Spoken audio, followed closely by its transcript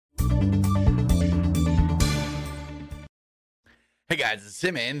Hey guys, it's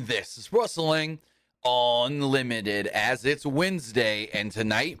Tim, and this is Wrestling Unlimited as it's Wednesday, and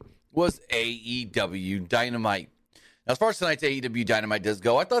tonight was AEW Dynamite. Now, as far as tonight's AEW Dynamite does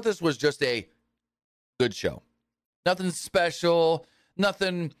go, I thought this was just a good show. Nothing special,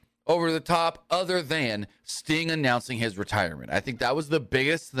 nothing over the top, other than Sting announcing his retirement. I think that was the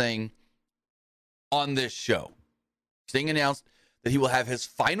biggest thing on this show. Sting announced that he will have his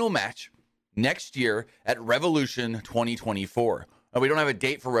final match next year at Revolution 2024. We don't have a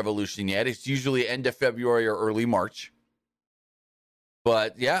date for Revolution yet. It's usually end of February or early March.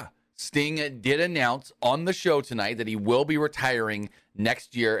 But yeah, Sting did announce on the show tonight that he will be retiring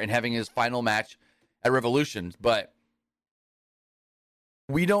next year and having his final match at Revolution. But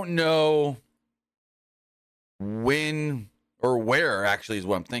we don't know when or where, actually, is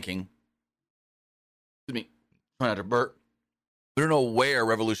what I'm thinking. Excuse me. Trying not to burp. We don't know where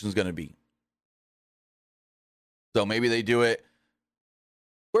Revolution is going to be. So maybe they do it.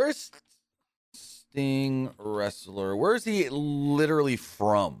 Where's Sting wrestler? Where is he literally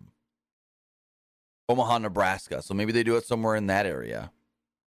from? Omaha, Nebraska. So maybe they do it somewhere in that area.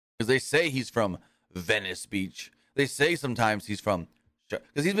 Because they say he's from Venice Beach. They say sometimes he's from...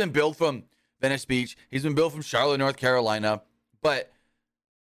 Because he's been billed from Venice Beach. He's been billed from Charlotte, North Carolina. But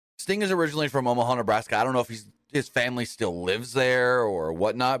Sting is originally from Omaha, Nebraska. I don't know if his family still lives there or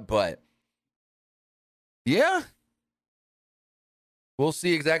whatnot. But yeah. We'll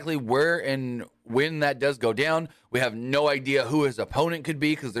see exactly where and when that does go down. We have no idea who his opponent could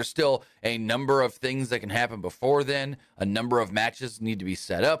be because there's still a number of things that can happen before then. A number of matches need to be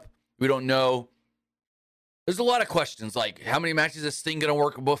set up. We don't know. There's a lot of questions like how many matches is Sting going to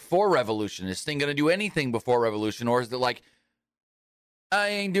work before Revolution? Is Sting going to do anything before Revolution? Or is it like, I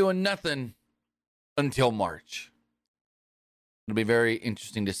ain't doing nothing until March? It'll be very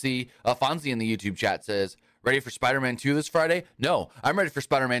interesting to see. Fonzie in the YouTube chat says, ready for Spider-Man 2 this Friday? No, I'm ready for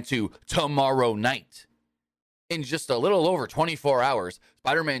Spider-Man 2 tomorrow night. In just a little over 24 hours,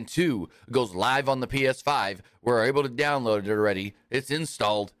 Spider-Man 2 goes live on the PS5. We're able to download it already. It's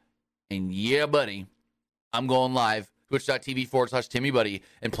installed. And yeah, buddy, I'm going live, twitch.tv/TimmyBuddy,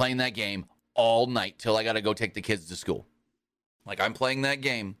 and playing that game all night till I got to go take the kids to school. Like, I'm playing that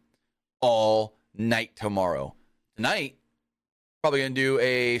game all night tomorrow. Tonight, probably going to do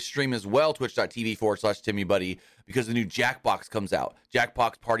a stream as well, twitch.tv/TimmyBuddy, because the new Jackbox comes out.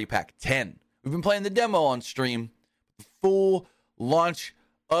 Jackbox Party Pack 10. We've been playing the demo on stream. The full launch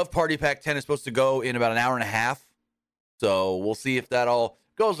of Party Pack 10 is supposed to go in about an hour and a half. So we'll see if that all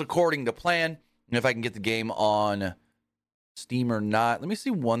goes according to plan and if I can get the game on Steam or not. Let me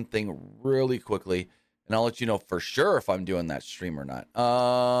see one thing really quickly, and I'll let you know for sure if I'm doing that stream or not.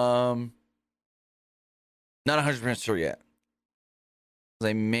 Not 100% sure yet.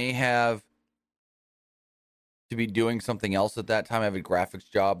 I may have to be doing something else at that time. I have a graphics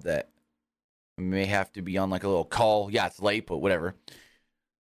job that I may have to be on like a little call. Yeah, it's late, but whatever.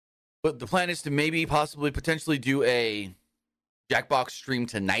 But the plan is to maybe possibly potentially do a Jackbox stream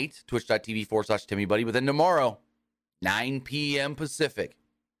tonight, twitch.tv/TimmyBuddy. But then tomorrow, 9 p.m. Pacific,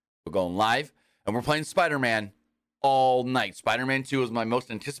 we're going live and we're playing Spider-Man all night. Spider-Man 2 is my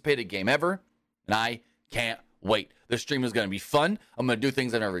most anticipated game ever, and I can't wait. This stream is going to be fun. I'm going to do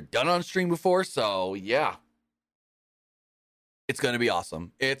things I've never done on stream before. So, yeah. It's going to be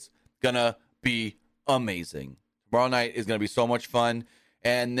awesome. It's going to be amazing. Tomorrow night is going to be so much fun.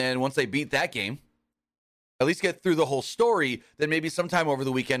 And then once I beat that game, at least get through the whole story, then maybe sometime over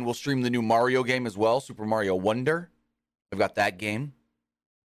the weekend we'll stream the new Mario game as well, Super Mario Wonder. I've got that game.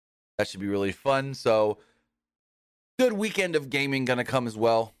 That should be really fun. So, good weekend of gaming going to come as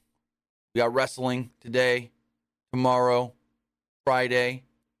well. We got wrestling today. Tomorrow, Friday.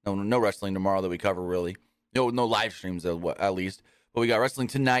 No wrestling tomorrow that we cover, really. No live streams, at least. But we got wrestling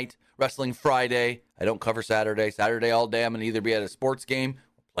tonight, wrestling Friday. I don't cover Saturday. Saturday all day, I'm going to either be at a sports game,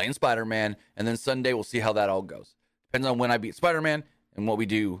 playing Spider-Man, and then Sunday, we'll see how that all goes. Depends on when I beat Spider-Man and what we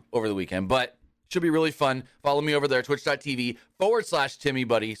do over the weekend. But should be really fun. Follow me over there,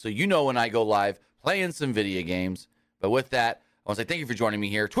 twitch.tv/TimmyBuddy, so you know when I go live playing some video games. But with that, I want to say thank you for joining me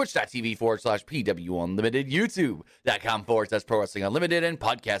here. Twitch.tv/PW Unlimited, YouTube.com/Pro Wrestling Unlimited, and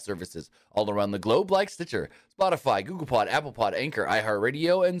podcast services all around the globe like Stitcher, Spotify, Google Pod, Apple Pod, Anchor,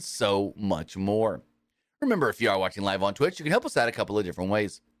 iHeartRadio, and so much more. Remember, if you are watching live on Twitch, you can help us out a couple of different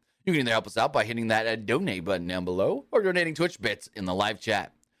ways. You can either help us out by hitting that donate button down below or donating Twitch bits in the live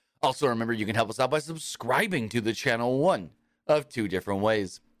chat. Also, remember, you can help us out by subscribing to the channel one of two different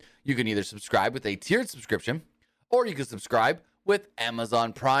ways. You can either subscribe with a tiered subscription, or you can subscribe with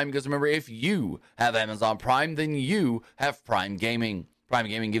Amazon Prime, because remember, if you have Amazon Prime, then you have Prime Gaming. Prime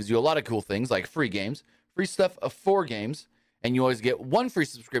Gaming gives you a lot of cool things like free games, free stuff for games, And you always get one free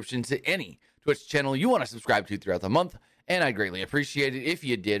subscription to any Twitch channel you want to subscribe to throughout the month. And I'd greatly appreciate it if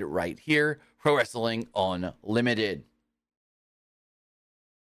you did right here, Pro Wrestling Unlimited.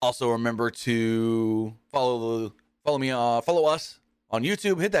 Also, remember to follow us on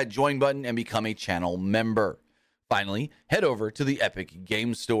YouTube, hit that join button, and become a channel member. Finally, head over to the Epic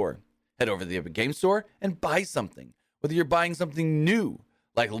Games Store. Head over to the Epic Games Store and buy something. Whether you're buying something new,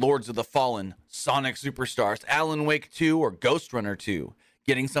 like Lords of the Fallen, Sonic Superstars, Alan Wake 2, or Ghost Runner 2.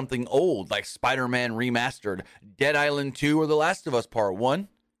 Getting something old, like Spider-Man Remastered, Dead Island 2, or The Last of Us Part 1.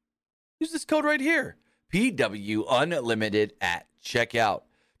 Use this code right here, PW Unlimited at checkout.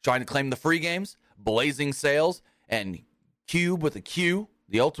 Trying to claim the free games, blazing sales, and Cube with a Q,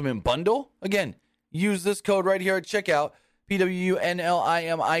 the ultimate bundle? Again, use this code right here at checkout, PWNLIMITED,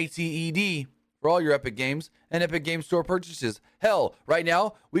 for all your Epic Games and Epic Games Store purchases. Hell, right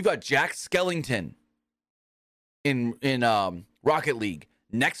now, we've got Jack Skellington in Rocket League.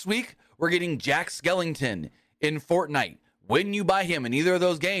 Next week, we're getting Jack Skellington in Fortnite. When you buy him in either of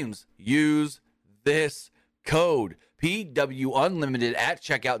those games, use this code, PW Unlimited at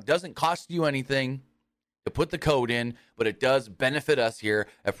checkout. Doesn't cost you anything to put the code in, but it does benefit us here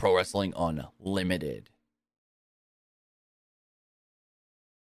at Pro Wrestling Unlimited.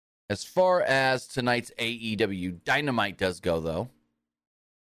 As far as tonight's AEW Dynamite does go, though,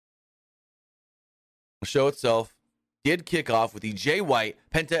 the show itself did kick off with the Jay White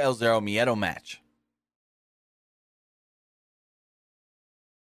Penta El Zero Miedo match.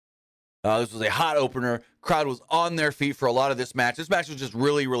 This was a hot opener. Crowd was on their feet for a lot of this match. This match was just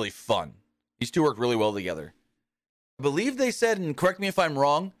really, really fun. These two worked really well together. I believe they said, and correct me if I'm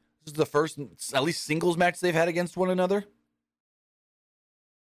wrong, this is the first, at least singles match they've had against one another.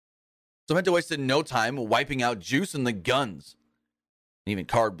 So Penta wasted no time wiping out Juice and the Guns, and even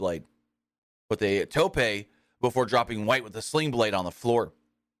Card Blade, with a tope before dropping White with a sling blade on the floor.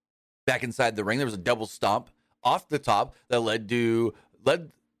 Back inside the ring, there was a double stomp off the top that led to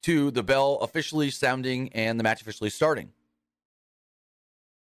the bell officially sounding and the match officially starting.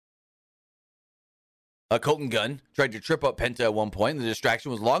 Colton Gunn tried to trip up Penta at one point, and the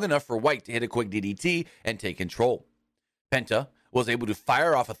distraction was long enough for White to hit a quick DDT and take control. Penta was able to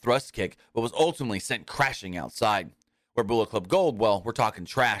fire off a thrust kick, but was ultimately sent crashing outside. Where Bullet Club Gold, well, we're talking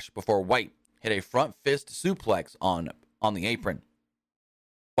trash before White hit a front fist suplex on the apron.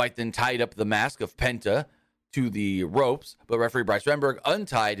 White then tied up the mask of Penta to the ropes, but referee Bryce Remberg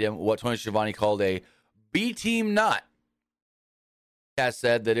untied him, what Tony Schiavone called a B-team knot. Cass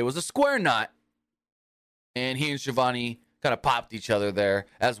said that it was a square knot, and he and Schiavone kind of popped each other there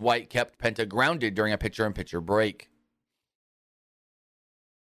as White kept Penta grounded during a pitcher-in-pitcher break.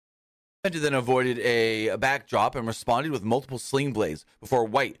 Penta then avoided a backdrop and responded with multiple sling blades before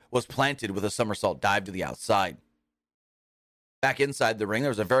White was planted with a somersault dive to the outside. Back inside the ring,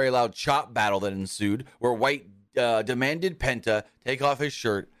 there was a very loud chop battle that ensued where White demanded Penta take off his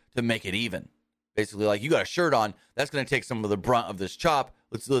shirt to make it even. Basically, like, you got a shirt on, that's going to take some of the brunt of this chop.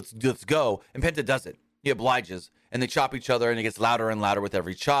 Let's go. And Penta does it. He obliges, and they chop each other, and it gets louder and louder with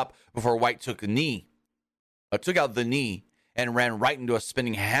every chop before White took out the knee, and ran right into a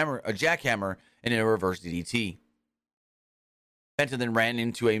spinning hammer, a jackhammer, and a reverse DDT. Penta then ran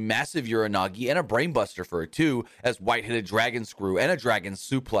into a massive Uranagi and a brainbuster for a 2 as White hit a dragon screw and a dragon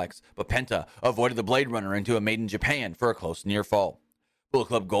suplex, but Penta avoided the Blade Runner into a Made in Japan for a close near fall. Bullet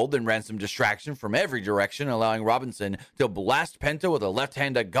Club Gold then ran some distraction from every direction, allowing Robinson to blast Penta with a left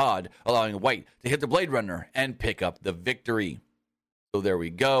hand at God, allowing White to hit the Blade Runner and pick up the victory. So there we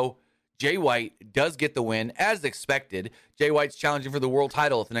go. Jay White does get the win, as expected. Jay White's challenging for the world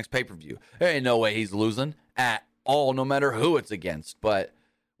title at the next pay-per-view. There ain't no way he's losing at all, no matter who it's against. But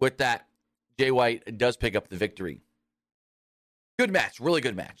with that, Jay White does pick up the victory. Good match, really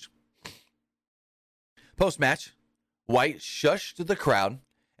good match. Post-match, White shushed the crowd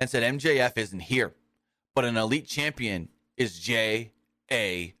and said MJF isn't here, but an elite champion is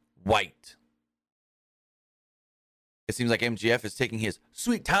J.A. White. It seems like MJF is taking his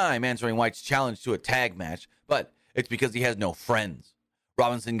sweet time answering White's challenge to a tag match, but it's because he has no friends.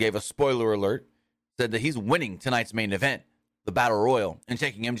 Robinson gave a spoiler alert, said that he's winning tonight's main event, the Battle Royal, and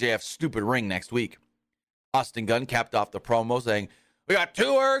taking MJF's stupid ring next week. Austin Gunn capped off the promo saying, "We got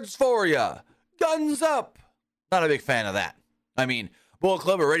 2 words for you. Guns up." Not a big fan of that. I mean, Bullet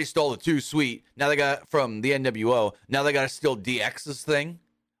Club already stole the 2 Sweet. Now they got from the NWO. Now they got to steal DX's thing.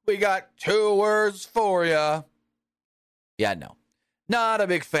 We got 2 words for you. Yeah, no. Not a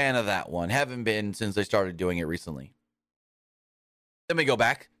big fan of that one. Haven't been since they started doing it recently. Then we go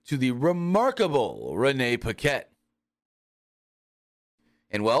back to the remarkable Renee Paquette.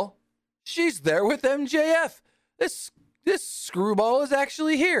 And, well, she's there with MJF. This this screwball is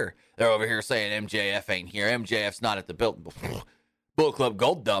actually here. They're over here saying MJF ain't here. MJF's not at the building. Bullet Club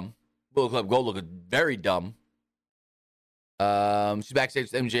Gold dumb. Bullet Club Gold looked very dumb. She's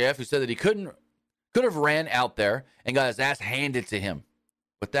backstage with MJF, who said that he could have ran out there and got his ass handed to him.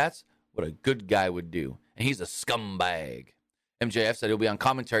 But that's what a good guy would do. And he's a scumbag. MJF said he'll be on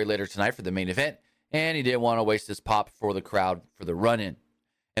commentary later tonight for the main event, and he didn't want to waste his pop for the crowd for the run-in.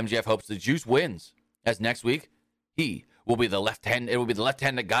 MJF hopes the Juice wins, as next week he will be the left hand. It will be the left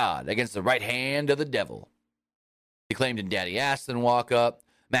hand of God against the right hand of the devil. He claimed in Daddy Ass and walk up.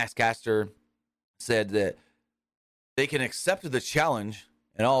 Max Caster said that they can accept the challenge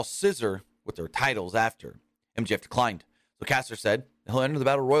and all scissor with their titles after. MJF declined. So Caster said he'll enter the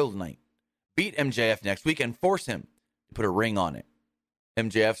Battle Royal tonight, beat MJF next week, and force him to put a ring on it.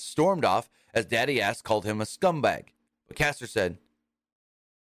 MJF stormed off as Daddy Ass called him a scumbag. But Caster said,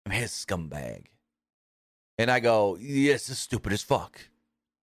 I'm his scumbag. And I go, yes, this is stupid as fuck.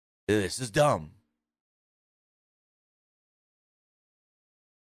 This is dumb.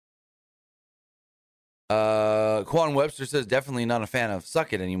 Quan Webster says definitely not a fan of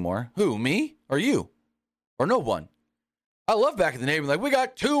Suck It anymore. Who, me or you? Or no one? I love back in the day, like, we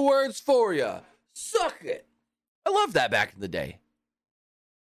got 2 words for you. Suck it. I love that back in the day.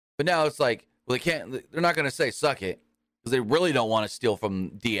 But now it's like, well, they're not going to say suck it because they really don't want to steal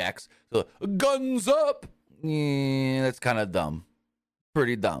from DX. So, guns up. Yeah, that's kind of dumb.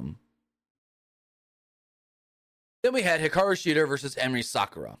 Pretty dumb. Then we had Hikaru Shida versus Emery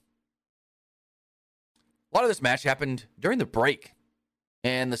Sakura. A lot of this match happened during the break.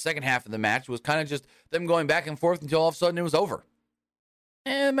 And the second half of the match was kind of just them going back and forth until all of a sudden it was over.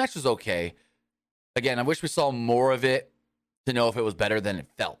 And the match was okay. Again, I wish we saw more of it to know if it was better than it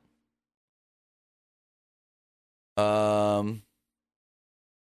felt. So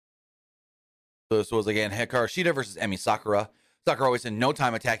this was, again, Hikaru Shida versus Emi Sakura. Sakura wasted no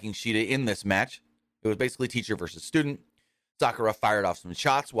time attacking Shida in this match. It was basically teacher versus student. Sakura fired off some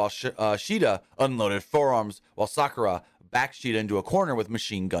shots while Shida unloaded forearms, while Sakura backed Shida into a corner with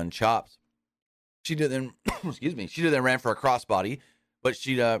machine gun chops. Shida then, Shida then ran for a crossbody, but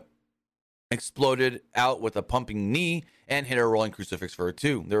Shida exploded out with a pumping knee and hit a rolling crucifix for a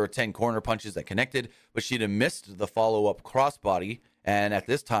 2. There were 10 corner punches that connected, but Shida missed the follow-up crossbody, and at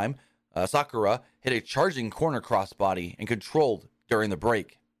this time, Sakura hit a charging corner crossbody and controlled during the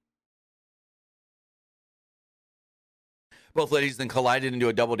break. Both ladies then collided into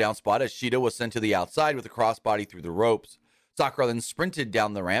a double down spot as Shida was sent to the outside with a crossbody through the ropes. Sakura then sprinted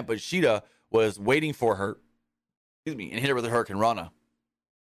down the ramp, but Shida was waiting for her, and hit her with a Hurricane Rana.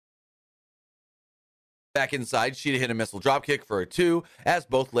 Back inside, Shida hit a missile dropkick for a 2 as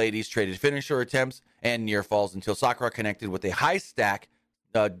both ladies traded finisher attempts and near falls until Sakura connected with a high stack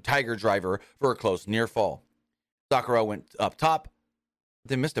Tiger Driver for a close near fall. Sakura went up top,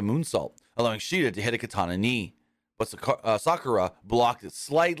 then missed a moonsault, allowing Shida to hit a katana knee. But Sakura blocked it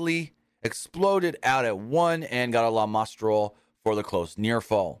slightly, exploded out at 1, and got a La Mastral for the close near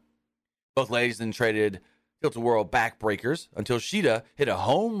fall. Both ladies then traded tilt-a-whirl backbreakers until Shida hit a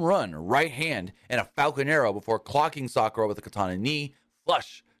home run right hand and a Falcon Arrow before clocking Sakura with a katana knee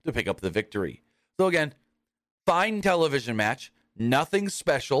flush to pick up the victory. So again, fine television match, nothing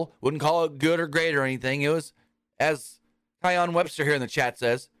special, wouldn't call it good or great or anything. It was, as Kion Webster here in the chat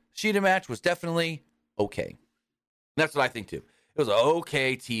says, Shida match was definitely okay. That's what I think, too. It was an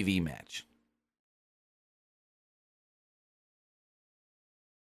okay TV match.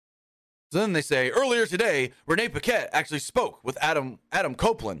 So then they say, earlier today, Renee Paquette actually spoke with Adam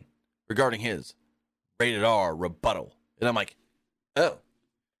Copeland regarding his rated R rebuttal. And I'm like, oh.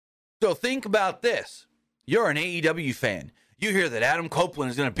 So think about this. You're an AEW fan. You hear that Adam Copeland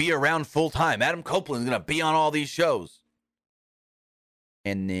is going to be around full time. Adam Copeland is going to be on all these shows.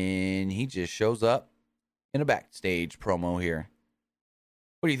 And then he just shows up in a backstage promo here.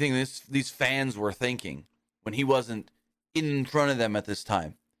 What do you think these fans were thinking when he wasn't in front of them at this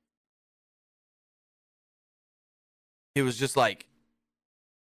time? It was just like,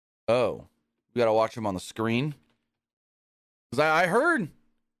 oh, we got to watch him on the screen. Because I heard,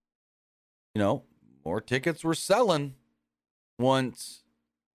 more tickets were selling once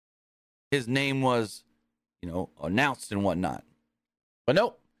his name was, announced and whatnot. But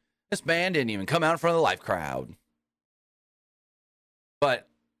nope. This man didn't even come out in front of the live crowd. But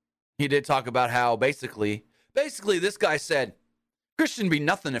he did talk about how basically this guy said, Christian be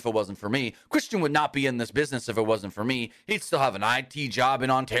nothing if it wasn't for me. Christian would not be in this business if it wasn't for me. He'd still have an IT job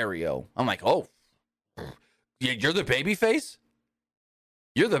in Ontario. I'm like, oh, you're the babyface?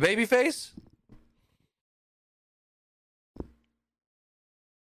 You're the babyface?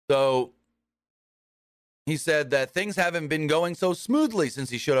 So He said that things haven't been going so smoothly since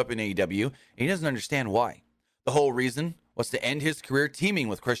he showed up in AEW, and he doesn't understand why. The whole reason was to end his career teaming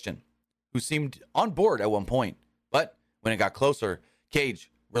with Christian, who seemed on board at one point. But when it got closer,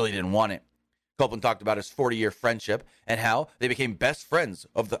 Cage really didn't want it. Copeland talked about his 40-year friendship and how they became best friends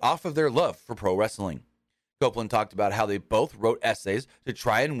off of their love for pro wrestling. Copeland talked about how they both wrote essays to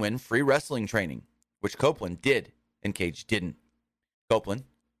try and win free wrestling training, which Copeland did and Cage didn't. Copeland,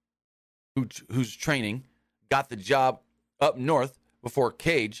 whose training got the job up north before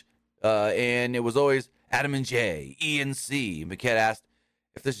Cage, and it was always Adam and Jay, E and C. McKett asked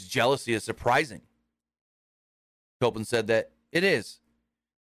if this jealousy is surprising. Copeland said that it is.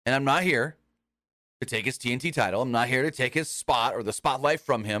 And I'm not here to take his TNT title. I'm not here to take his spot or the spotlight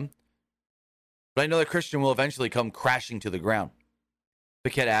from him. But I know that Christian will eventually come crashing to the ground.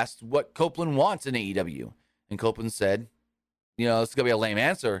 Paquette asked what Copeland wants in AEW. And Copeland said, this is going to be a lame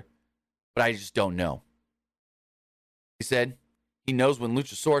answer, but I just don't know. He said he knows when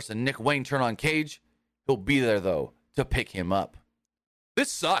Luchasaurus and Nick Wayne turn on Cage, he'll be there, though, to pick him up.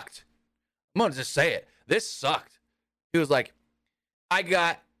 This sucked. I'm going to just say it. This sucked. He was like, I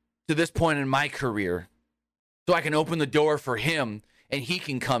got to this point in my career so I can open the door for him and he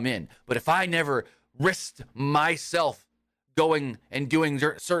can come in. But if I never risked myself going and doing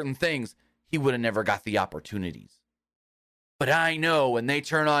certain things, he would have never got the opportunities. But I know when they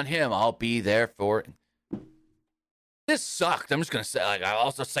turn on him, I'll be there for it. This sucked. I'm just going to say, I'll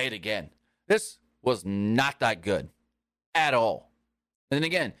also say it again. This was not that good at all. And then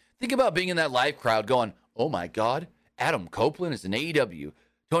again, think about being in that live crowd going, oh my God, Adam Copeland is in AEW.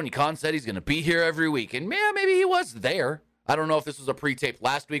 Tony Khan said he's going to be here every week. And maybe he was there. I don't know if this was a pre-taped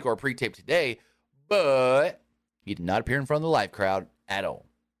last week or a pre-taped today, but he did not appear in front of the live crowd at all.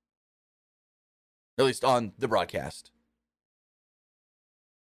 At least on the broadcast.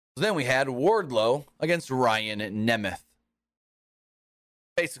 So then we had Wardlow against Ryan Nemeth.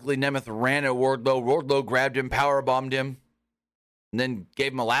 Basically, Nemeth ran at Wardlow. Wardlow grabbed him, powerbombed him, and then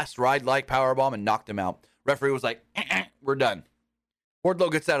gave him a last ride-like powerbomb and knocked him out. Referee was like, we're done.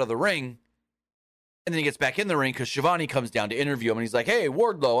 Wardlow gets out of the ring, and then he gets back in the ring because Shivani comes down to interview him, and he's like, hey,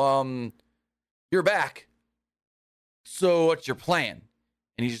 Wardlow, you're back. So what's your plan?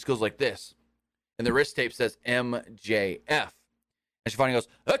 And he just goes like this. And the wrist tape says MJF. And Shivani goes,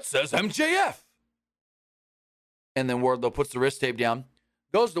 that says MJF. And then Wardlow puts the wrist tape down,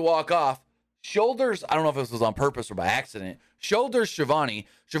 goes to walk off, shoulders, I don't know if this was on purpose or by accident, shoulders Shivani.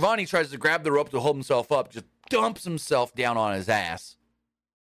 Shivani tries to grab the rope to hold himself up, just dumps himself down on his ass.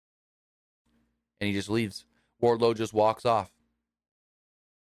 And he just leaves. Wardlow just walks off.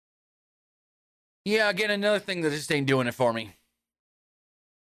 Yeah, again, another thing that just ain't doing it for me.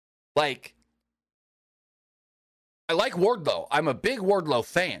 Like, I like Wardlow. I'm a big Wardlow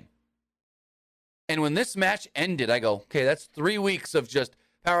fan. And when this match ended, I go, okay, that's 3 weeks of just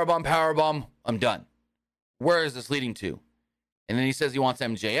powerbomb, I'm done. Where is this leading to? And then he says he wants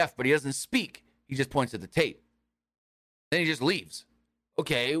MJF, but he doesn't speak. He just points at the tape. Then he just leaves.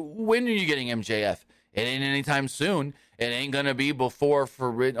 Okay, when are you getting MJF? It ain't anytime soon. It ain't going to be before not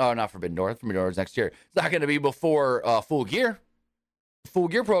Forbidden Door. Forbidden Door is next year. It's not going to be before Full Gear. Full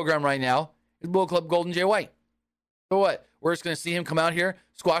Gear program right now is Bullet Club Golden Jay White. So what? We're just going to see him come out here,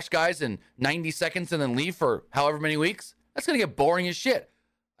 squash guys in 90 seconds, and then leave for however many weeks? That's going to get boring as shit.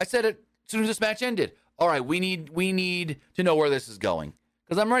 I said it as soon as this match ended. All right, we need to know where this is going.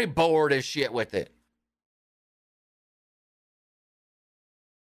 Because I'm already bored as shit with it.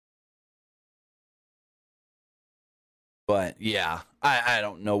 But, yeah, I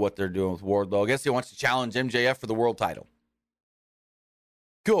don't know what they're doing with Wardlow. I guess he wants to challenge MJF for the world title.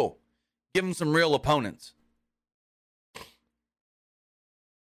 Cool. Give him some real opponents.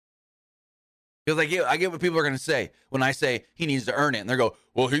 Because I get what people are going to say when I say he needs to earn it. And they go,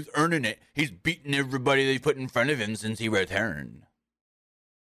 well, he's earning it. He's beaten everybody they put in front of him since he returned.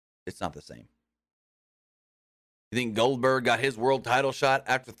 It's not the same. You think Goldberg got his world title shot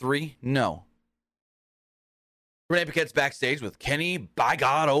after 3? No. Renee Paquette's backstage with Kenny by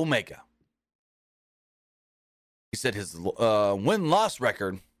God Omega. He said his win-loss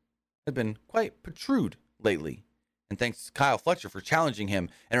record had been quite protrude lately. And thanks to Kyle Fletcher for challenging him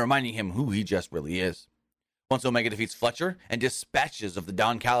and reminding him who he just really is. Once Omega defeats Fletcher and dispatches of the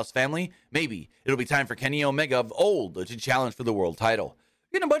Don Callis family, maybe it'll be time for Kenny Omega of old to challenge for the world title.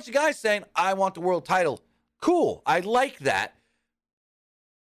 Getting a bunch of guys saying, I want the world title. Cool, I like that.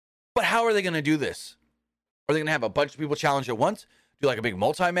 But how are they going to do this? Are they going to have a bunch of people challenge at once? Do like a big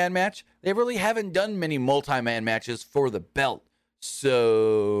multi-man match? They really haven't done many multi-man matches for the belt.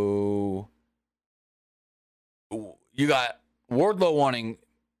 So you got Wardlow wanting,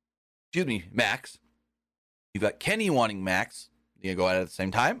 Max, You've got Kenny wanting Max. You go at the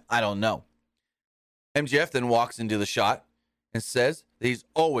same time? I don't know. MJF then walks into the shot and says that he's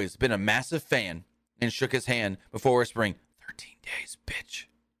always been a massive fan and shook his hand before whispering, 13 days, bitch,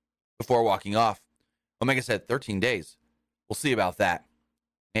 before walking off. Omega said, 13 days. We'll see about that.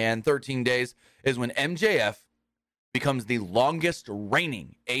 And 13 days is when MJF becomes the longest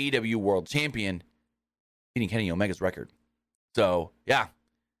reigning AEW World Champion, beating Kenny Omega's record. So, yeah.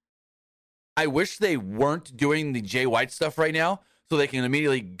 I wish they weren't doing the Jay White stuff right now so they can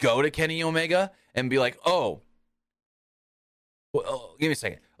immediately go to Kenny Omega and be like, oh, well, give me a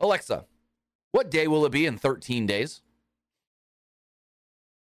second. Alexa, what day will it be in 13 days?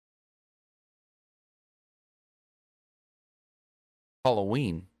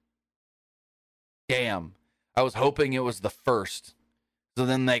 Halloween. Damn. I was hoping it was the first. So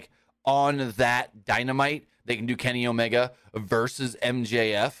then, like, on that Dynamite, they can do Kenny Omega versus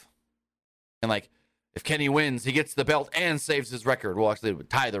MJF. And, like, if Kenny wins, he gets the belt and saves his record. Well, actually, it would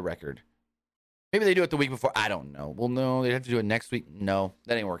tie the record. Maybe they do it the week before. I don't know. Well, no, they have to do it next week. No,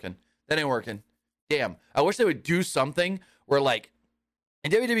 that ain't working. That ain't working. Damn. I wish they would do something where, like,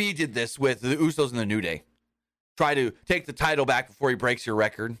 and WWE did this with the Usos and the New Day. Try to take the title back before he breaks your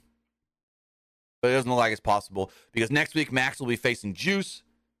record. But it doesn't look like it's possible because next week, Max will be facing Juice.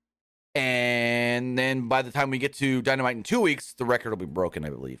 And then by the time we get to Dynamite in 2 weeks, the record will be broken, I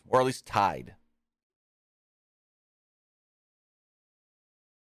believe. Or at least tied.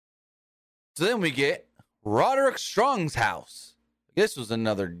 So then we get Roderick Strong's house. This was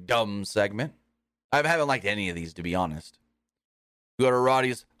another dumb segment. I haven't liked any of these, to be honest. We go to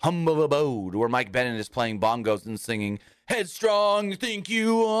Roddy's humble abode, where Mike Bennett is playing bongos and singing, headstrong, you think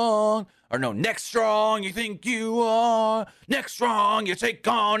you are. Or no, neck strong, you think you are. Neck strong, you take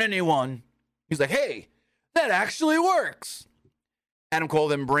on anyone. He's like, hey, that actually works. Adam Cole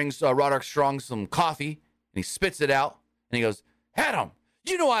then brings Roderick Strong some coffee, and he spits it out. And he goes, Adam,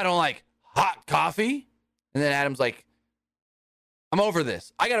 you know I don't like hot coffee. And then Adam's like, I'm over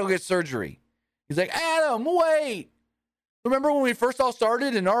this. I got to go get surgery. He's like, Adam, wait. Remember when we first all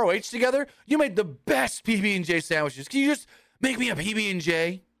started in ROH together? You made the best PB&J sandwiches. Can you just make me a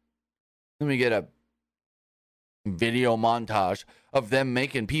PB&J? Let me get a video montage of them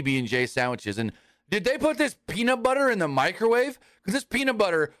making PB&J sandwiches. And did they put this peanut butter in the microwave? Because this peanut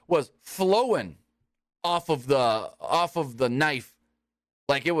butter was flowing off of the knife.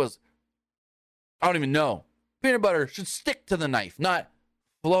 Like it was, I don't even know. Peanut butter should stick to the knife, not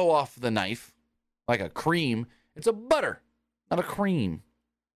flow off the knife like a cream. It's a butter, not a cream.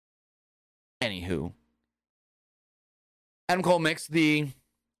 Anywho. Adam Cole makes the,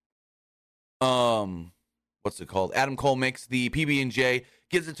 what's it called? Adam Cole makes the PB&J,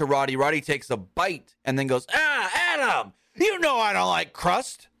 gives it to Roddy. Roddy takes a bite and then goes, Adam, you know I don't like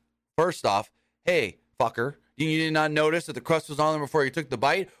crust. First off, hey, fucker, you did not notice that the crust was on there before you took the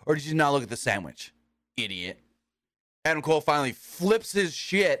bite? Or did you not look at the sandwich? Idiot. Adam Cole finally flips his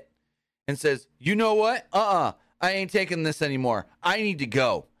shit and says, you know what? I ain't taking this anymore. I need to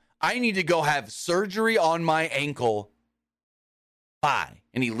go. I need to go have surgery on my ankle. Bye.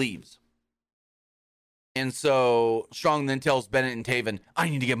 And he leaves. And so Strong then tells Bennett and Taven, I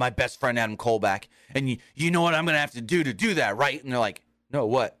need to get my best friend Adam Cole back. And you know what I'm going to have to do that, right? And they're like, no,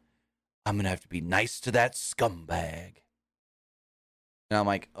 what? I'm going to have to be nice to that scumbag. And I'm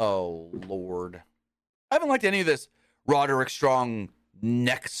like, oh, Lord. I haven't liked any of this Roderick Strong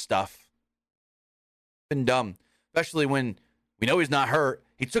neck stuff. Been dumb. Especially when we know he's not hurt.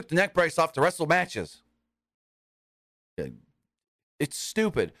 He took the neck brace off to wrestle matches. It's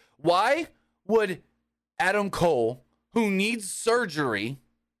stupid. Why would Adam Cole, who needs surgery,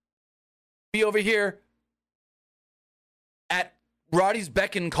 be over here at Roddy's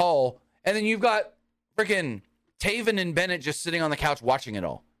beck and call, and then you've got freaking Taven and Bennett just sitting on the couch watching it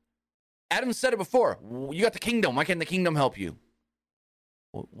all? Adam said it before. You got the kingdom. Why can't the kingdom help you?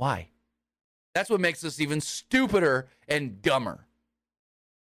 Well, why? That's what makes this even stupider and dumber.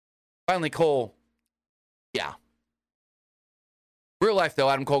 Finally, Cole. Yeah. Real life, though,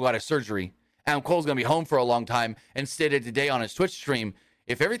 Adam Cole got his surgery. Adam Cole's going to be home for a long time and stated today on his Twitch stream,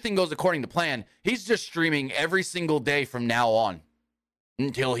 if everything goes according to plan, he's just streaming every single day from now on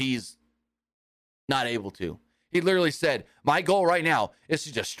until he's not able to. He literally said, my goal right now is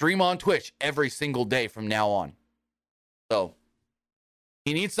to just stream on Twitch every single day from now on. So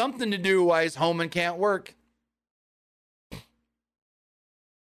he needs something to do while he's home and can't work.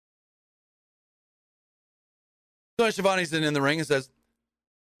 Tony Schiavone's then in the ring and says,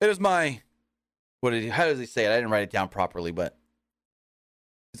 it is my, how does he say it? I didn't write it down properly, but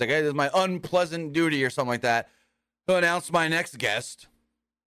he's like, it is my unpleasant duty or something like that to announce my next guest.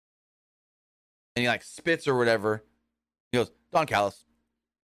 And he like spits or whatever. He goes, Don Callis.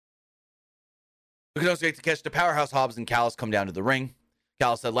 Luchanos get to catch the powerhouse Hobbs and Callis come down to the ring.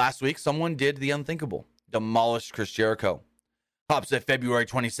 Callis said last week someone did the unthinkable. Demolished Chris Jericho. Hobbs said February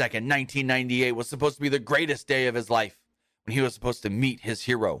 22nd, 1998 was supposed to be the greatest day of his life when he was supposed to meet his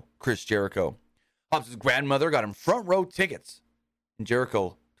hero, Chris Jericho. Hobbs' grandmother got him front row tickets, and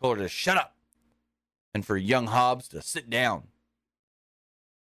Jericho told her to shut up and for young Hobbs to sit down.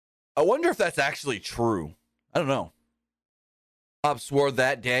 I wonder if that's actually true. I don't know. Hobbs swore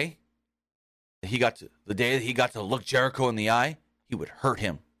that day the day that he got to look Jericho in the eye, he would hurt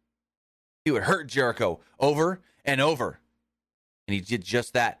him. He would hurt Jericho over and over. And he did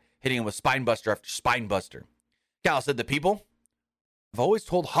just that, hitting him with spine buster after spine buster. Cal said the people have always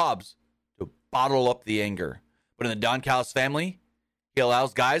told Hobbs to bottle up the anger. But in the Don Callis family, he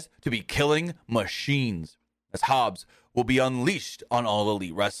allows guys to be killing machines, as Hobbs will be unleashed on All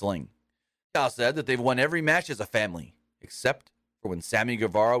Elite Wrestling. Cal said that they've won every match as a family, except for when Sammy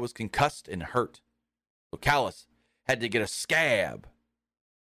Guevara was concussed and hurt. So Callis had to get a scab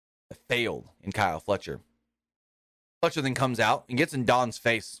that failed in Kyle Fletcher. Fletcher then comes out and gets in Don's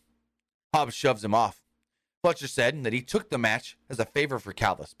face. Hobbs shoves him off. Fletcher said that he took the match as a favor for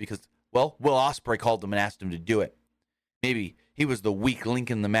Callis because, well, Will Ospreay called him and asked him to do it. Maybe he was the weak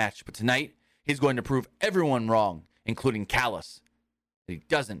link in the match, but tonight he's going to prove everyone wrong, including Callis, that he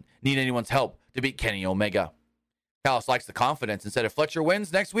doesn't need anyone's help to beat Kenny Omega. Callis likes the confidence and said if Fletcher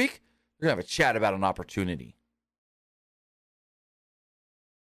wins next week, they're going to have a chat about an opportunity.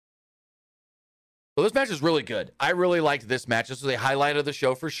 So this match is really good. I really liked this match. This was a highlight of the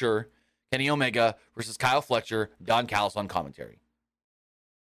show for sure. Kenny Omega versus Kyle Fletcher, Don Callis on commentary.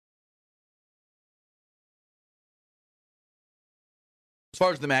 As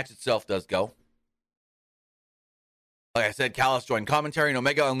far as the match itself does go, like I said, Callis joined commentary and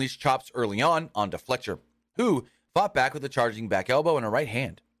Omega unleashed chops early on onto Fletcher, who fought back with a charging back elbow and a right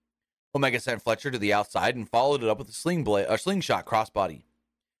hand. Omega sent Fletcher to the outside and followed it up with a slingshot crossbody.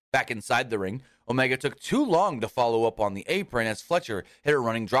 Back inside the ring, Omega took too long to follow up on the apron as Fletcher hit a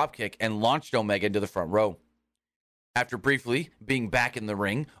running dropkick and launched Omega into the front row. After briefly being back in the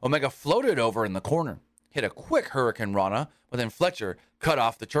ring, Omega floated over in the corner, hit a quick Hurricane Rana, but then Fletcher cut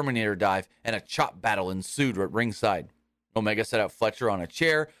off the Terminator dive and a chop battle ensued at ringside. Omega set up Fletcher on a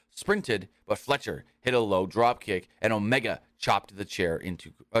chair, sprinted, but Fletcher hit a low dropkick and Omega chopped the chair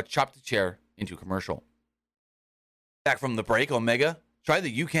into commercial. Back from the break, Omega tried the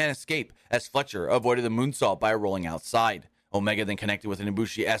You Can't Escape as Fletcher avoided the moonsault by rolling outside. Omega then connected with an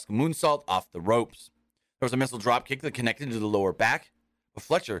Ibushi-esque moonsault off the ropes. There was a missile dropkick that connected to the lower back, but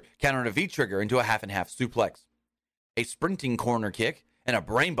Fletcher countered a V-trigger into a half-and-half suplex. A sprinting corner kick and a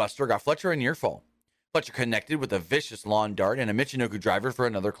brainbuster got Fletcher a near fall. Fletcher connected with a vicious lawn dart and a Michinoku driver for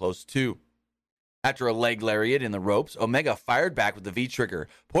another close two. After a leg lariat in the ropes, Omega fired back with the V-trigger,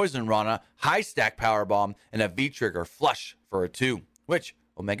 Poison Rana, high stack powerbomb, and a V-trigger flush for a two, which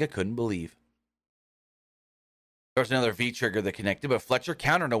Omega couldn't believe. There was another V-trigger that connected, but Fletcher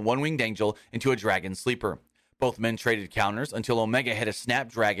countered a one-winged angel into a dragon sleeper. Both men traded counters until Omega hit a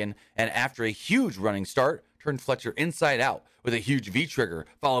snapdragon, and after a huge running start, turned Fletcher inside out with a huge V-trigger,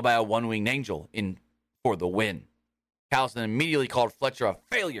 followed by a one-winged angel in for the win. Callison immediately called Fletcher a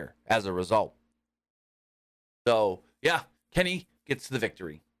failure as a result. So, yeah, Kenny gets the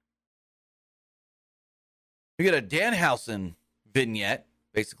victory. We get a Danhausen vignette,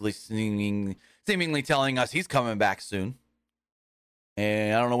 basically seemingly telling us he's coming back soon.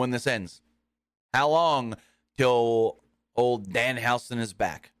 And I don't know when this ends. How long till old Danhausen is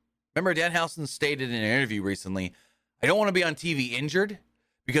back? Remember, Danhausen stated in an interview recently, I don't want to be on TV injured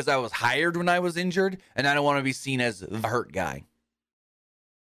because I was hired when I was injured, and I don't want to be seen as the hurt guy.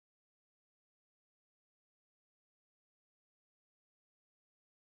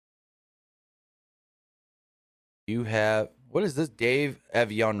 You have, what is this? Dave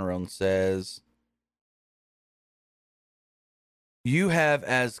Avianeron says, you have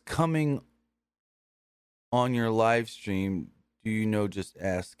as coming on your live stream, do you know, just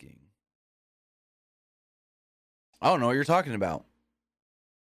asking. I don't know what you're talking about.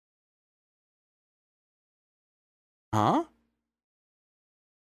 Huh?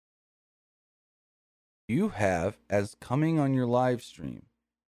 You have as coming on your live stream.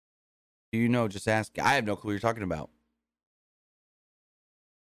 Do you know, just ask. I have no clue what you're talking about.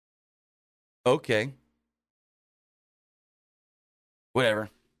 Okay. Whatever.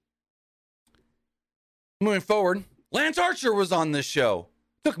 Moving forward, Lance Archer was on this show.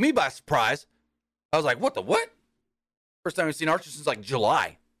 Took me by surprise. I was like, what the what? First time we've seen Archer since like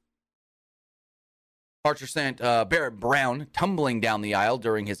July. Archer sent Barrett Brown tumbling down the aisle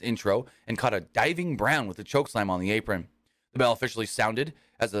during his intro and caught a diving Brown with a chokeslam on the apron. The bell officially sounded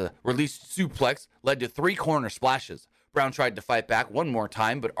as a released suplex led to 3 corner splashes. Brown tried to fight back one more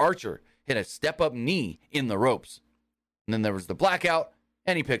time, but Archer hit a step-up knee in the ropes. And then there was the blackout,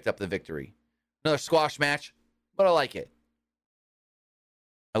 and he picked up the victory. Another squash match, but I like it.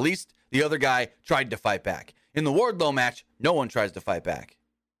 At least the other guy tried to fight back. In the Wardlow match, no one tries to fight back.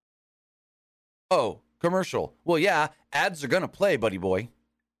 Oh, commercial. Well, yeah, ads are going to play, buddy boy.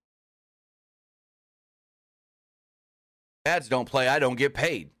 Ads don't play, I don't get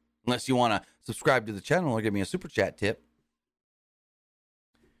paid. Unless you want to subscribe to the channel or give me a super chat tip.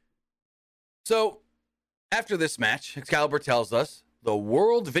 So, after this match, Excalibur tells us the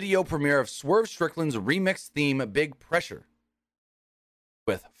world video premiere of Swerve Strickland's remix theme Big Pressure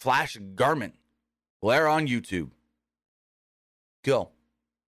with Flash Garment will air on YouTube. Go.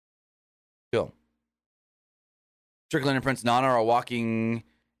 Strickland and Prince Nana are walking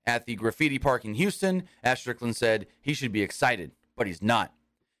at the graffiti park in Houston. As Strickland said, he should be excited, but he's not.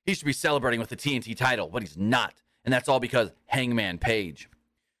 He should be celebrating with the TNT title, but he's not. And that's all because Hangman Page.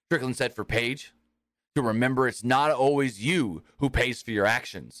 Strickland said for Page to remember it's not always you who pays for your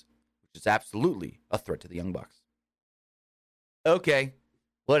actions, which is absolutely a threat to the Young Bucks. Okay,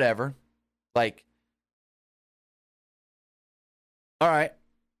 whatever. Like, all right.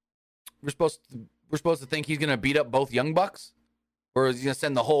 We're supposed to think he's going to beat up both Young Bucks? Or is he going to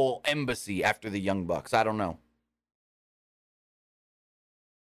send the whole embassy after the Young Bucks? I don't know.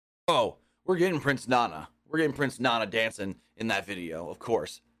 Oh, we're getting Prince Nana. We're getting Prince Nana dancing in that video, of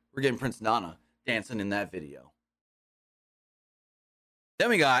course. We're getting Prince Nana dancing in that video. Then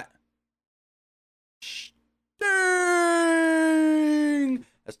we got Sting,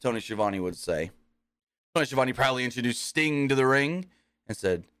 as Tony Schiavone would say. Tony Schiavone proudly introduced Sting to the ring and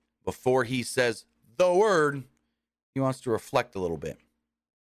said, before he says the word, he wants to reflect a little bit.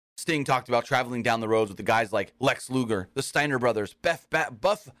 Sting talked about traveling down the roads with the guys like Lex Luger, the Steiner brothers, Buff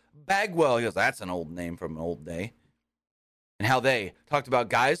Bagwell. He goes, that's an old name from an old day. And how they talked about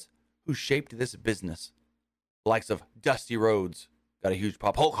guys who shaped this business. The likes of Dusty Rhodes got a huge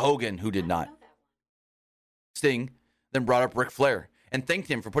pop. Hulk Hogan, who did not. Sting then brought up Ric Flair and thanked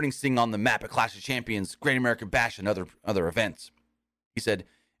him for putting Sting on the map at Clash of Champions, Great American Bash, and other events. He said,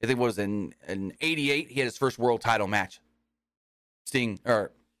 I think it was in 88, he had his first world title match.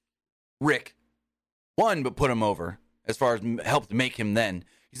 Rick won, but put him over as far as helped make him then.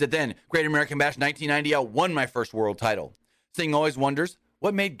 He said, then, Great American Bash 1990, I won my first world title. Sting always wonders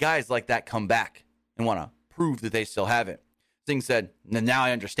what made guys like that come back and want to prove that they still have it. Sting said, now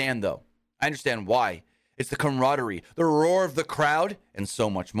I understand, though. I understand why. It's the camaraderie, the roar of the crowd, and so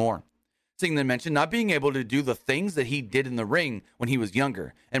much more. Sting then mentioned not being able to do the things that he did in the ring when he was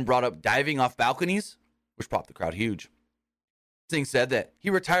younger and brought up diving off balconies, which popped the crowd huge. Sting said that he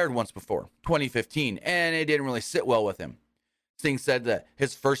retired once before, 2015, and it didn't really sit well with him. Sting said that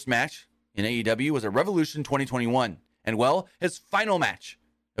his first match in AEW was at Revolution 2021, and well, his final match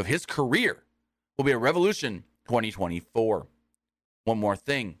of his career will be at Revolution 2024. One more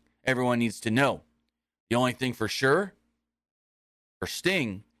thing everyone needs to know. The only thing for sure for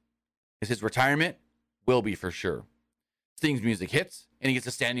Sting is his retirement will be for sure. Sting's music hits, and he gets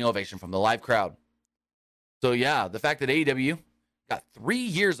a standing ovation from the live crowd. So yeah, the fact that AEW got 3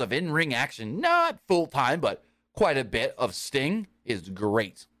 years of in-ring action, not full-time, but quite a bit of Sting, is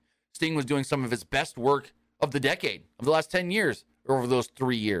great. Sting was doing some of his best work of the decade, of the last 10 years, over those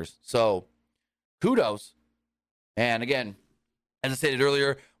 3 years. So kudos. And again, as I stated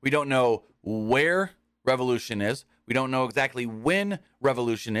earlier, we don't know where Revolution is. We don't know exactly when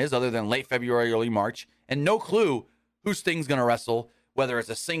Revolution is, other than late February, early March, and no clue who Sting's going to wrestle, whether it's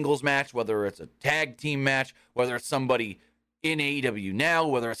a singles match, whether it's a tag team match, whether it's somebody in AEW now,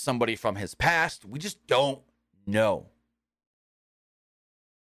 whether it's somebody from his past. We just don't know.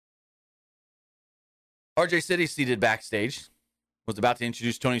 RJ City, seated backstage, was about to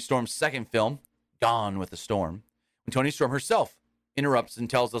introduce Toni Storm's second film, Gone with the Storm, when Toni Storm herself interrupts and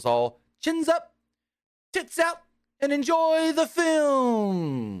tells us all, chins up, tits out, and enjoy the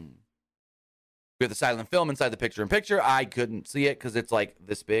film. We have the silent film inside the picture-in-picture. I couldn't see it because it's like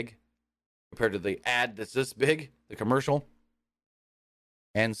this big compared to the ad that's this big, the commercial.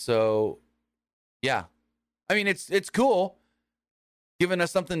 And so, yeah. I mean, it's cool, giving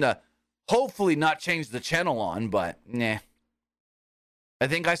us something to hopefully not change the channel on, but nah. I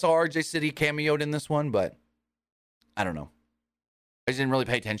think I saw RJ City cameoed in this one, but I don't know. I just didn't really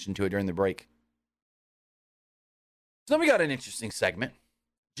pay attention to it during the break. So then we got an interesting segment.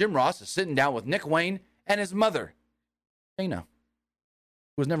 Jim Ross is sitting down with Nick Wayne and his mother, Shayna,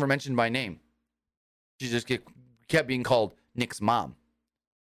 who was never mentioned by name. She just kept being called Nick's mom.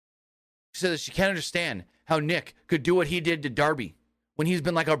 She said that she can't understand how Nick could do what he did to Darby when he's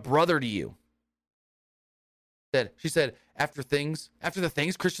been like a brother to you. She said, after the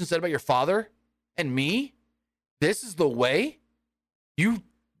things Christian said about your father and me, this is the way you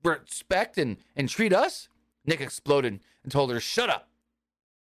respect and treat us? Nick exploded and told her to shut up.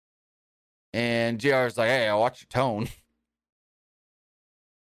 And JR's like, hey, watch your tone.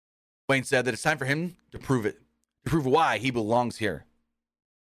 Wayne said that it's time for him to prove why he belongs here.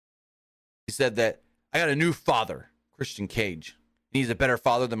 He said that I got a new father, Christian Cage. And he's a better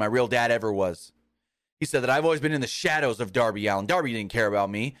father than my real dad ever was. He said that I've always been in the shadows of Darby Allin. Darby didn't care about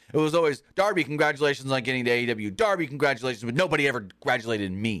me. It was always, Darby, congratulations on getting to AEW. Darby, congratulations, but nobody ever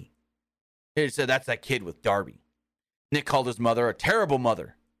congratulated me. He said that's that kid with Darby. Nick called his mother a terrible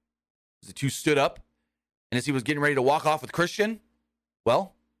mother. As the two stood up, and as he was getting ready to walk off with Christian,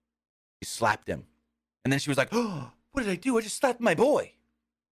 well, he slapped him. And then she was like, oh, what did I do? I just slapped my boy.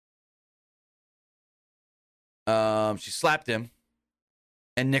 She slapped him,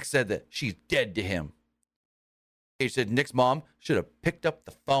 and Nick said that she's dead to him. He said Nick's mom should have picked up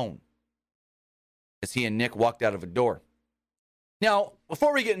the phone as he and Nick walked out of a door. Now,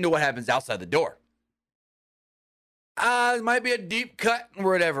 before we get into what happens outside the door, it might be a deep cut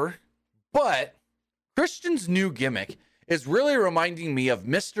or whatever, but Christian's new gimmick is really reminding me of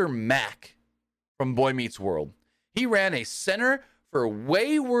Mr. Mac from Boy Meets World. He ran a center for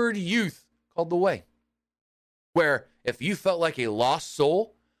wayward youth called The Way, where if you felt like a lost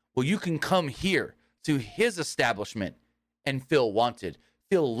soul, well, you can come here to his establishment and feel wanted,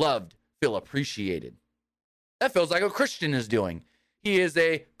 feel loved, feel appreciated. That feels like what Christian is doing. He is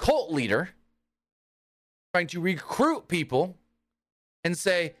a cult leader trying to recruit people and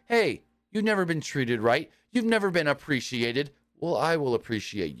say, hey, you've never been treated right. You've never been appreciated. Well, I will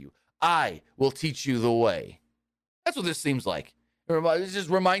appreciate you. I will teach you the way. That's what this seems like. It just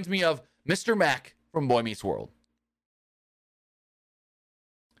reminds me of Mr. Mac from Boy Meets World.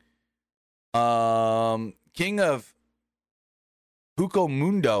 King of Huco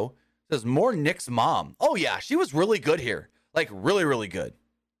Mundo says more Nick's mom. Oh yeah, she was really good here. Like really, really good.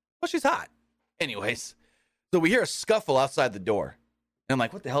 Well, she's hot. Anyways, so we hear a scuffle outside the door. And I'm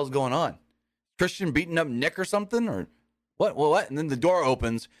like, what the hell's going on? Christian beating up Nick or something? Or what? Well, what? And then the door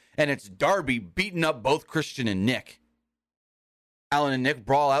opens and it's Darby beating up both Christian and Nick. Alan and Nick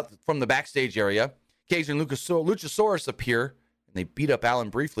brawl out from the backstage area. Cage and Luchasaurus appear. And they beat up Alan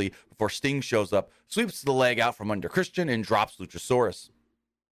briefly before Sting shows up, sweeps the leg out from under Christian, and drops Luchasaurus.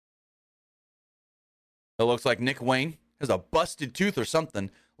 It looks like Nick Wayne has a busted tooth or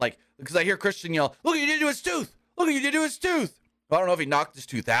something. Like, because I hear Christian yell, look what you did to his tooth! Look what you did to his tooth! Well, I don't know if he knocked his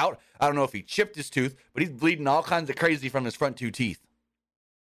tooth out. I don't know if he chipped his tooth, but he's bleeding all kinds of crazy from his front two teeth.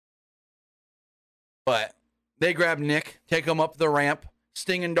 But they grab Nick, take him up the ramp.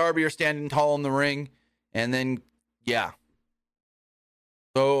 Sting and Darby are standing tall in the ring. And then, yeah.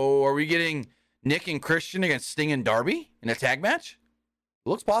 So, are we getting Nick and Christian against Sting and Darby in a tag match? It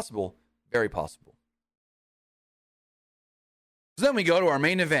looks possible. Very possible. So then we go to our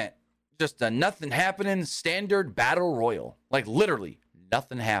main event. Just a nothing happening standard battle royal. Like, literally,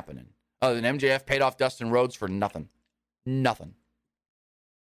 nothing happening. Other than MJF paid off Dustin Rhodes for nothing. Nothing.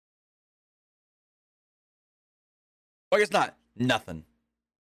 Well, I guess not. Nothing.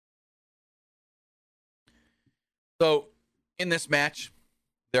 So, in this match,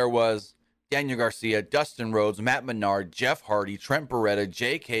 there was Daniel Garcia, Dustin Rhodes, Matt Menard, Jeff Hardy, Trent Beretta,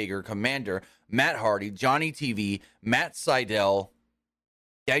 Jake Hager, Commander, Matt Hardy, Johnny TV, Matt Sydal,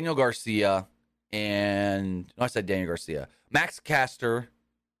 Daniel Garcia, and... No, I said Daniel Garcia. Max Caster,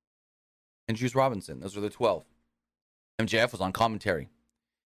 and Juice Robinson. Those were the 12. MJF was on commentary.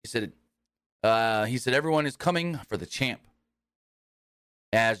 He said everyone is coming for the champ.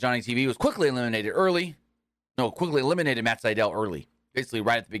 As Johnny TV was quickly eliminated Matt Sydal early. Basically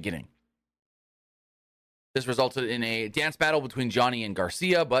right at the beginning. This resulted in a dance battle between Johnny and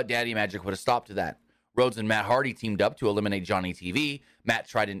Garcia, but Daddy Magic put a stop to that. Rhodes and Matt Hardy teamed up to eliminate Johnny TV. Matt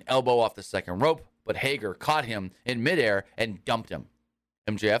tried an elbow off the second rope, but Hager caught him in midair and dumped him.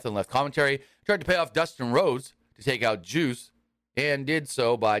 MJF then left commentary, tried to pay off Dustin Rhodes to take out Juice, and did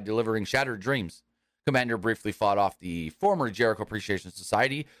so by delivering Shattered Dreams. Commander briefly fought off the former Jericho Appreciation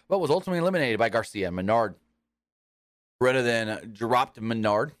Society, but was ultimately eliminated by Garcia and Menard. Beretta then dropped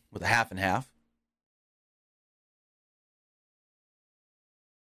Menard with a half and half.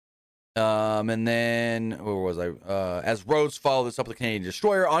 And then, where was I? As Rhodes followed this up with the Canadian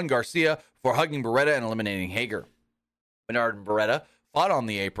Destroyer on Garcia before hugging Beretta and eliminating Hager. Menard and Beretta fought on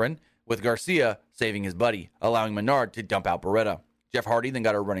the apron, with Garcia saving his buddy, allowing Menard to dump out Beretta. Jeff Hardy then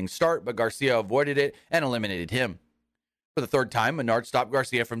got a running start, but Garcia avoided it and eliminated him. For the third time, Menard stopped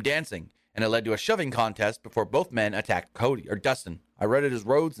Garcia from dancing, and it led to a shoving contest before both men attacked Dustin. I read it as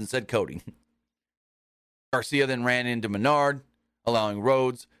Rhodes and said Cody. Garcia then ran into Menard, allowing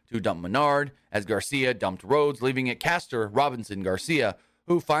Rhodes to dump Menard, as Garcia dumped Rhodes, leaving it Caster, Robinson, Garcia,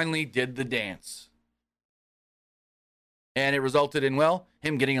 who finally did the dance. And it resulted in,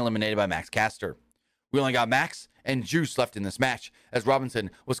 him getting eliminated by Max Caster. We only got Max and Juice left in this match, as Robinson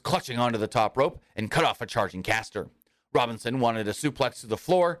was clutching onto the top rope and cut off a charging Caster. Robinson wanted a suplex to the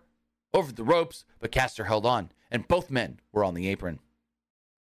floor, over the ropes, but Caster held on, and both men were on the apron.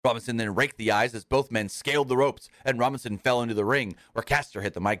 Robinson then raked the eyes as both men scaled the ropes, and Robinson fell into the ring, where Caster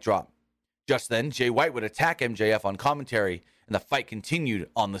hit the mic drop. Just then, Jay White would attack MJF on commentary, and the fight continued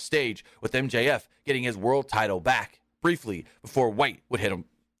on the stage, with MJF getting his world title back briefly before White would hit him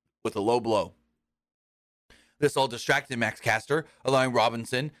with a low blow. This all distracted Max Caster, allowing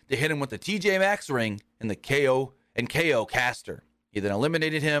Robinson to hit him with the TJ Maxx ring and the KO Caster. He then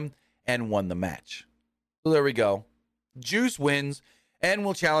eliminated him and won the match. So there we go. Juice wins and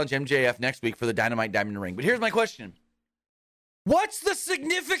will challenge MJF next week for the Dynamite Diamond Ring. But here's my question. What's the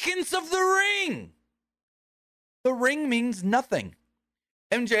significance of the ring? The ring means nothing.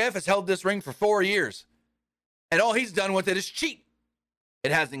 MJF has held this ring for 4 years, and all he's done with it is cheat.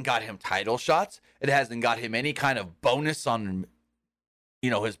 It hasn't got him title shots. It hasn't got him any kind of bonus on,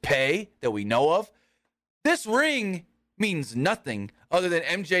 his pay that we know of. This ring means nothing other than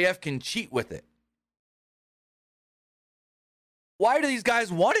MJF can cheat with it. Why do these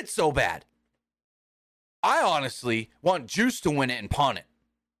guys want it so bad? I honestly want Juice to win it and pawn it.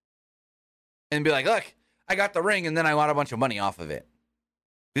 And be like, look, I got the ring and then I want a bunch of money off of it.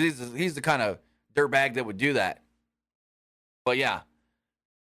 He's the kind of dirtbag that would do that. But yeah.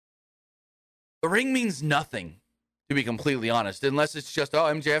 The ring means nothing, to be completely honest, unless it's just,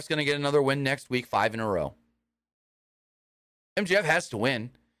 MJF's going to get another win next week, 5 in a row. MJF has to win.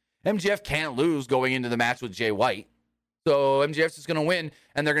 MJF can't lose going into the match with Jay White. So MJF's just going to win,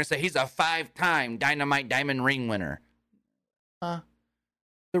 and they're going to say he's a 5-time Dynamite Diamond Ring winner. The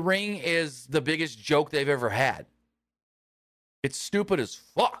ring is the biggest joke they've ever had. It's stupid as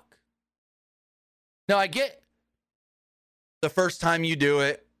fuck. Now, I get the first time you do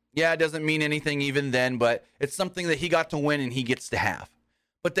it, yeah, it doesn't mean anything even then, but it's something that he got to win and he gets to have.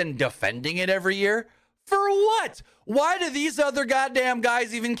 But then defending it every year? For what? Why do these other goddamn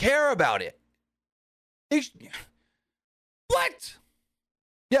guys even care about it? What?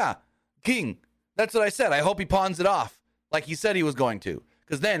 Yeah, King. That's what I said. I hope he pawns it off like he said he was going to.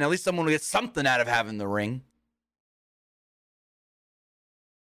 Because then at least someone will get something out of having the ring.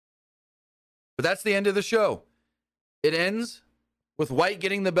 But that's the end of the show. It ends with White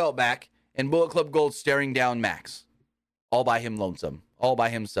getting the belt back and Bullet Club Gold staring down Max. All by him lonesome. All by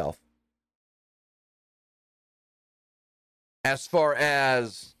himself. As far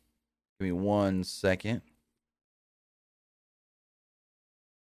as... Give me 1 second.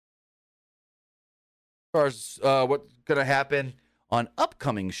 As far as what's going to happen on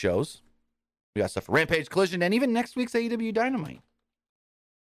upcoming shows, we got stuff for Rampage, Collision, and even next week's AEW Dynamite.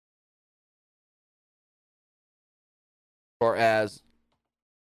 As far as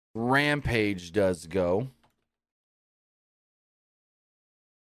Rampage does go,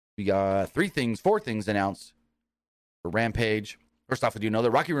 we got 4 things announced for Rampage. First off, we do know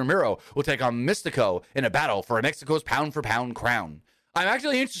that Rocky Romero will take on Mystico in a battle for Mexico's pound-for-pound crown. I'm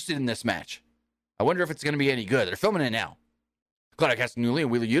actually interested in this match. I wonder if it's going to be any good. They're filming it now. Claudio Castagnoli and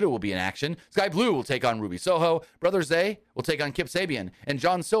Wheeler Yuta will be in action. Sky Blue will take on Ruby Soho. Brother Zay will take on Kip Sabian. And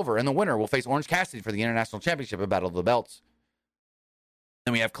John Silver, and the winner, will face Orange Cassidy for the International Championship at Battle of the Belts.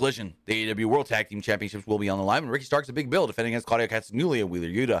 Then we have Collision. The AEW World Tag Team Championships will be on the line, and Ricky Stark's a big bill defending against Claudio Castagnoli and Wheeler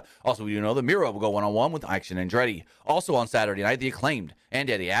Yuta. Also, we do know that Miro will go one-on-one with Action Andretti. Also on Saturday night, The Acclaimed and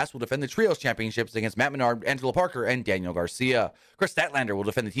Eddie Ass will defend the Trios Championships against Matt Menard, Angelo Parker, and Daniel Garcia. Chris Statlander will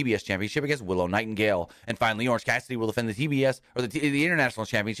defend the TBS Championship against Willow Nightingale. And finally, Orange Cassidy will defend the TBS, or the International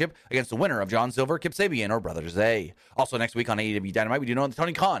Championship, against the winner of John Silver, Kip Sabian, or Brother Zay. Also next week on AEW Dynamite, we do know that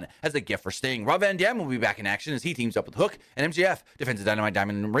Tony Khan has a gift for Sting. Rob Van Dam will be back in action as he teams up with Hook, and MJF defends the Dynamite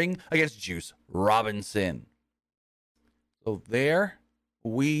Diamond Ring against Juice Robinson. So there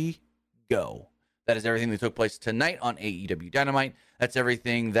we go. That is everything that took place tonight on AEW Dynamite. That's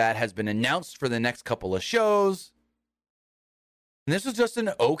everything that has been announced for the next couple of shows. And this was just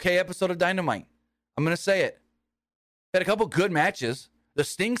an okay episode of Dynamite. I'm going to say it. Had a couple good matches. The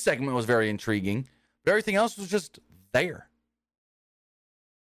Sting segment was very intriguing, but everything else was just there.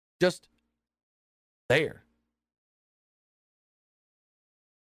 Just there.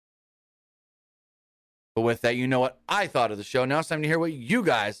 But with that, you know what I thought of the show. Now it's time to hear what you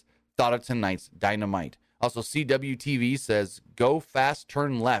guys thought of tonight's Dynamite. Also, CWTV says, go fast,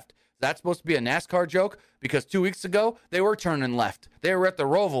 turn left. That's supposed to be a NASCAR joke? Because 2 weeks ago, they were turning left. They were at the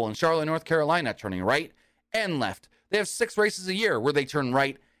Roval in Charlotte, North Carolina, turning right and left. They have 6 races a year where they turn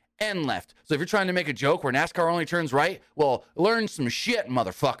right and left. So if you're trying to make a joke where NASCAR only turns right, well, learn some shit,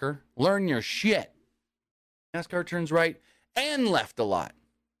 motherfucker. Learn your shit. NASCAR turns right and left a lot.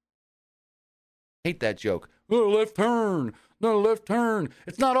 Hate that joke. Oh, left turn. No, left turn.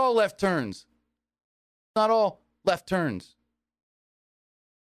 It's not all left turns. It's not all left turns.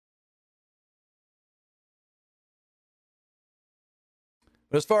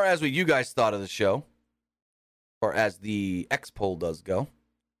 But as far as what you guys thought of the show, as far as the X poll does go,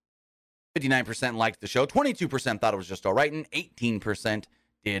 59% liked the show, 22% thought it was just all right, and 18%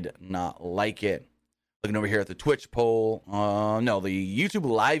 did not like it. Looking over here at the Twitch poll, the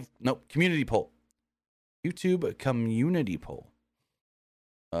YouTube community poll. YouTube community poll.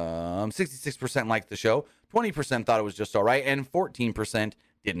 66% liked the show, 20% thought it was just all right, and 14%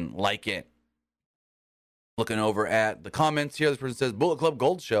 didn't like it. Looking over at the comments here, this person says, Bullet Club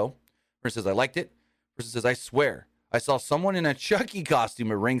Gold Show. Person says, I liked it. Person says, I swear, I saw someone in a Chucky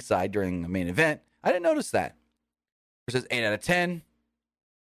costume at ringside during the main event. I didn't notice that. Person says, 8 out of 10.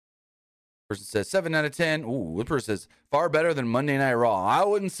 Person says, 7 out of 10. Ooh, the person says, far better than Monday Night Raw. I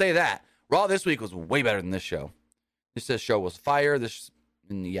wouldn't say that. Raw this week was way better than this show. This show was fire.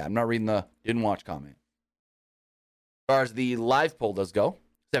 I'm not reading the didn't watch comment. As far as the live poll does go,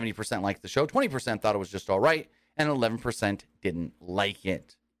 70% liked the show, 20% thought it was just all right, and 11% didn't like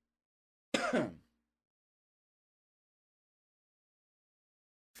it. As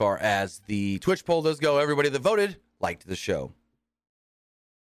far as the Twitch poll does go, everybody that voted liked the show.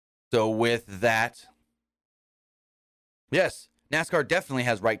 So with that, yes, NASCAR definitely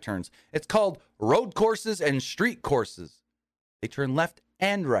has right turns. It's called road courses and street courses. They turn left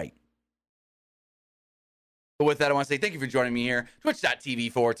and right. But with that, I want to say thank you for joining me here.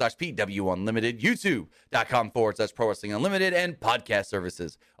 Twitch.tv/PW Unlimited, YouTube.com/Pro Wrestling Unlimited, and podcast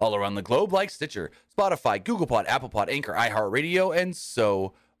services all around the globe like Stitcher, Spotify, Google Pod, Apple Pod, Anchor, iHeartRadio, and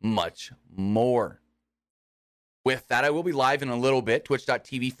so much more. With that, I will be live in a little bit,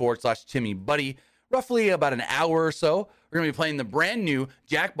 Twitch.tv/TimmyBuddy, roughly about an hour or so. We're going to be playing the brand new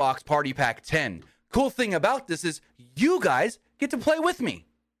Jackbox Party Pack 10. Cool thing about this is you guys get to play with me,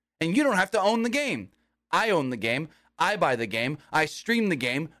 and you don't have to own the game. I own the game. I buy the game. I stream the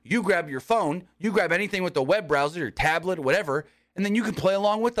game. You grab your phone. You grab anything with the web browser, your tablet, whatever, and then you can play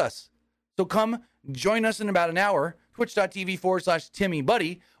along with us. So come join us in about an hour,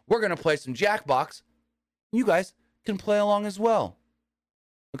 Twitch.tv/TimmyBuddy. We're going to play some Jackbox. You guys can play along as well.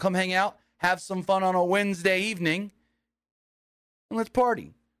 So come hang out, have some fun on a Wednesday evening, and let's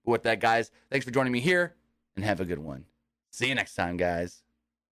party. But with that, guys, thanks for joining me here, and have a good one. See you next time, guys.